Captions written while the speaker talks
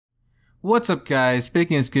What's up guys,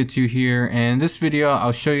 Bacon is Good to here, and in this video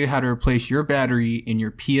I'll show you how to replace your battery in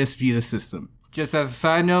your PS Vita system. Just as a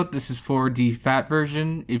side note, this is for the fat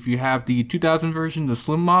version. If you have the 2000 version, the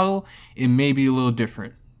slim model, it may be a little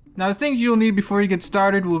different. Now the things you'll need before you get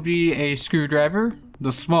started will be a screwdriver,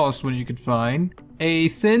 the smallest one you could find, a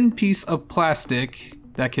thin piece of plastic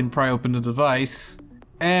that can pry open the device,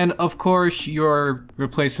 and of course your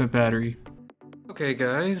replacement battery. Okay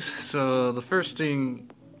guys, so the first thing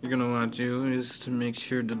you're going to want to do is to make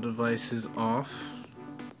sure the device is off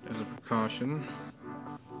as a precaution.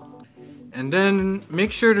 And then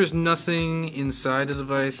make sure there's nothing inside the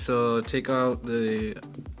device, so take out the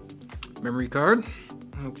memory card.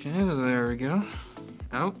 Okay, there we go.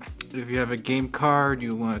 Out. If you have a game card,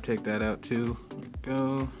 you want to take that out too.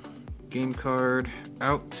 Go. Game card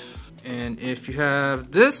out. And if you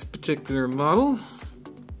have this particular model,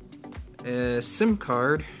 a SIM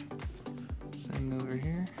card, over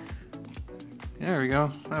here. There we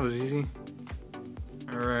go. That was easy.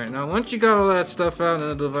 Alright, now once you got all that stuff out and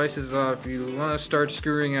the device is off, you want to start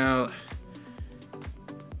screwing out.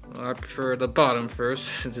 Well, I prefer the bottom first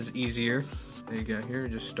since it's easier. There you go. Here,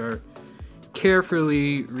 just start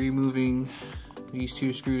carefully removing these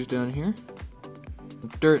two screws down here.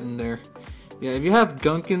 Dirt in there. Yeah, if you have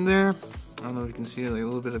gunk in there, I don't know if you can see like a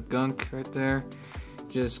little bit of gunk right there.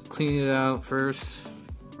 Just clean it out first.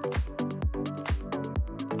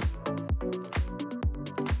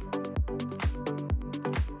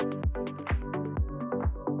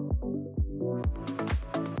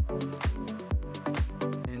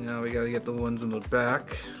 We gotta get the ones in the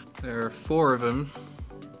back. There are 4 of them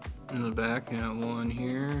in the back. You got one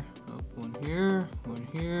here, one here, one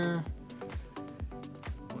here,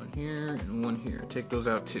 one here, and one here. Take those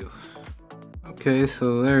out too. Okay,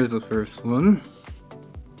 so there's the first one.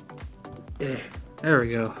 There we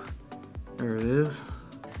go. There it is.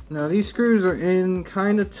 Now these screws are in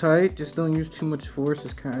kind of tight. Just don't use too much force.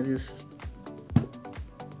 It's kind of just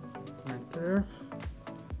right there.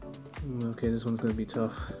 Okay, this one's gonna be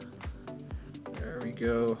tough. There we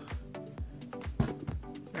go.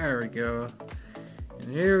 There we go.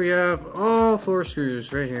 And here we have all 4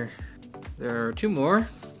 screws right here. There are 2 more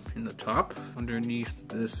in the top underneath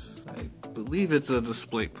this. I believe it's a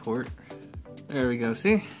display port. There we go,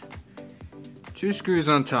 see? 2 screws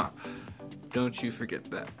on top. Don't you forget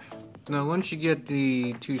that. Now once you get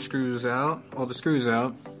the 2 screws out, all the screws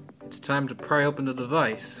out, it's time to pry open the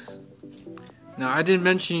device. Now I didn't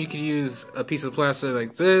mention you could use a piece of plastic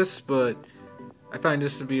like this, but I find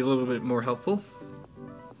this to be a little bit more helpful.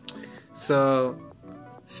 So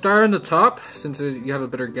start on the top, since you have a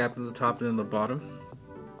better gap in the top than in the bottom.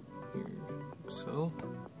 Here, so.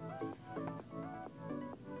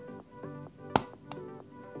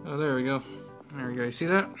 Oh, there we go. There we go. You see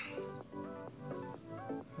that?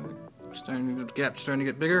 The gap's starting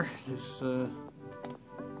to get bigger. Just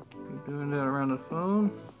keep doing that around the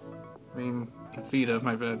phone. I mean, Vita,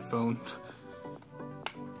 my bad, phone.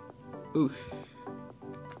 Oof.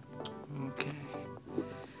 Okay.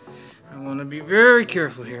 I want to be very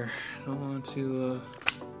careful here. I don't want to,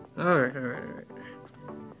 Alright.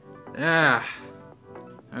 Ah!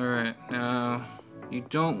 Alright, now, you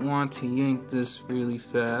don't want to yank this really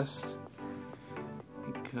fast.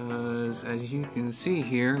 Because, as you can see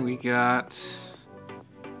here, we got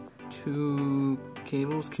 2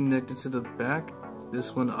 cables connected to the back.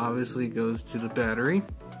 This one obviously goes to the battery.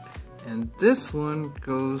 And this one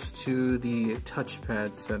goes to the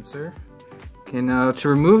touchpad sensor. Okay, now to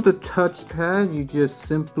remove the touchpad, you just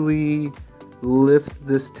simply lift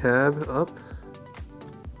this tab up.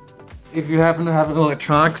 If you happen to have an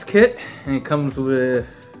electronics kit and it comes with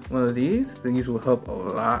one of these will help a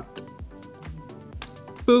lot.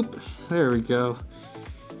 Boop, there we go.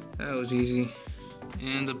 That was easy.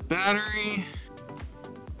 And the battery,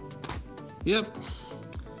 yep,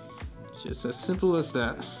 just as simple as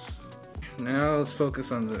that. Now let's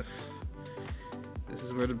focus on this. This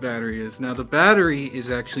is where the battery is. Now the battery is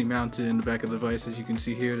actually mounted in the back of the device. As you can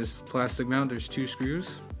see here, this plastic mount, there's 2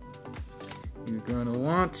 screws. You're gonna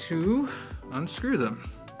want to unscrew them.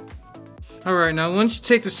 Alright, now once you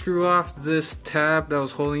take the screw off, this tab that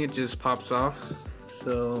was holding it just pops off.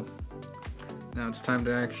 So now it's time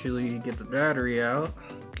to actually get the battery out.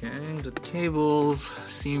 Okay, the cables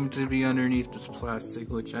seem to be underneath this plastic,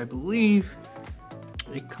 which I believe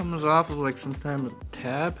it comes off of like some kind of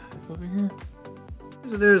tab over here.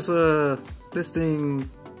 So there's this thing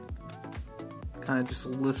kind of just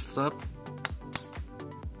lifts up.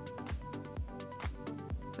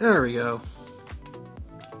 There we go.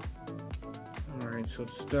 Alright, so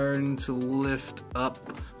it's starting to lift up.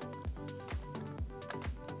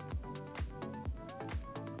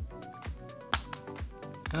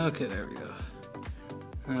 Okay, there we go.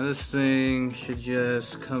 Now this thing should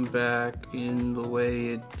just come back in the way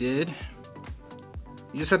it did.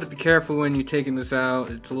 You just have to be careful when you're taking this out.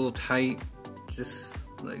 It's a little tight. Just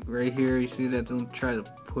like right here, you see that? Don't try to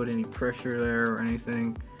put any pressure there or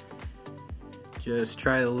anything. Just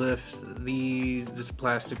try to lift this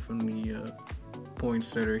plastic from the points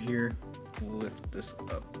that are here. Lift this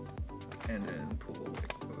up and then pull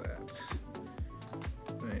like that.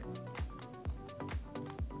 Right.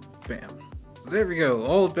 Bam. There we go.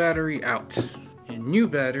 Old battery out and new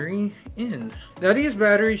battery in. Now these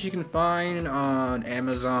batteries you can find on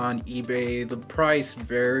Amazon, eBay. The price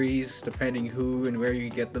varies depending who and where you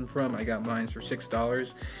get them from. I got mine for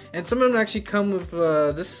 $6, and some of them actually come with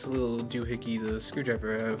this little doohickey, the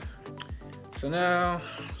screwdriver I have. So now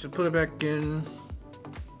just put it back in.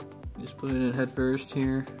 Just put it in head first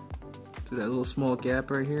here to that little small gap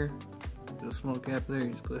right here. Little small gap there.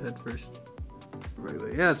 You just put it head first. The right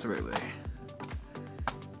way. Yeah, that's the right way.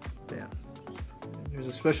 Bam. There's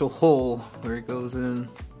a special hole where it goes in.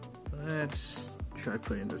 Let's try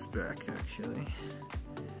putting this back actually.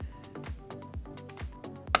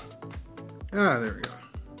 Ah, there we go.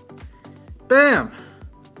 Bam!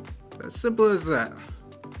 As simple as that.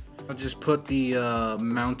 I'll just put the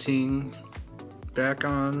mounting back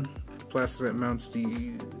on. Plastic that mounts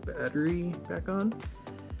the battery back on.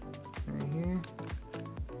 Right here.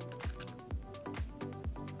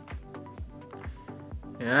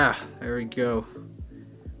 Yeah, there we go.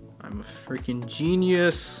 I'm a freaking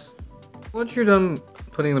genius. Once you're done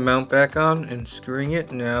putting the mount back on and screwing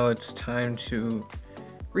it, now it's time to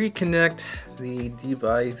reconnect the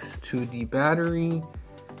device to the battery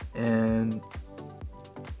and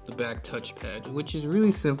the back touchpad, which is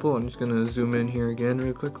really simple. I'm just gonna zoom in here again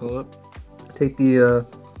real quick. Hold up. Take the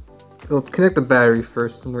we'll connect the battery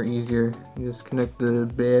first, more easier. You just connect the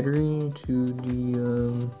battery to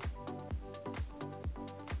the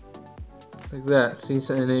like that, see,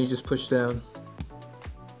 and then you just push down.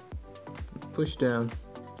 Push down.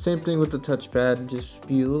 Same thing with the touchpad, just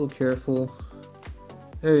be a little careful.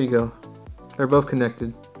 There you go. They're both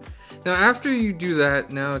connected. Now after you do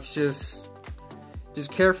that, now it's just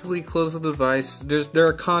carefully close the device. There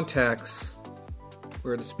are contacts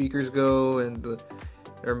where the speakers go, and there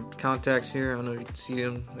are contacts here. I don't know if you can see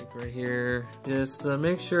them, like right here. Just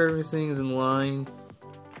make sure everything is in line.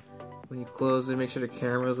 When you close it, make sure the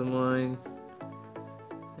camera's in line.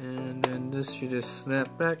 And then this should just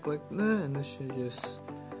snap back like that, and this should just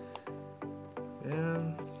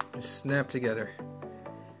snap together.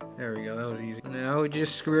 There we go, that was easy. Now we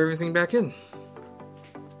just screw everything back in.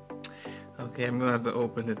 Okay, I'm gonna have to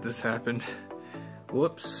open it. This happened.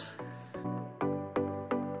 Whoops.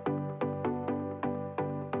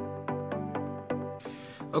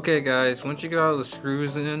 Okay guys, once you get all the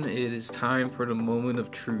screws in, it is time for the moment of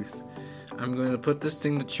truth. I'm going to put this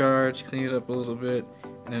thing to charge, clean it up a little bit,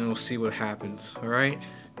 and then we'll see what happens, alright?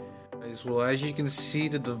 Well, as you can see,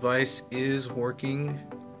 the device is working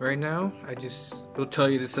right now. It'll tell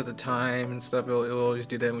you to set the time and stuff. It'll always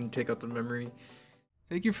do that when you take out the memory.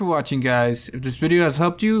 Thank you for watching, guys. If this video has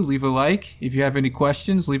helped you, leave a like. If you have any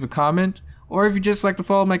questions, leave a comment. Or if you just like to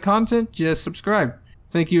follow my content, just subscribe.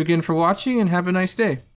 Thank you again for watching, and have a nice day.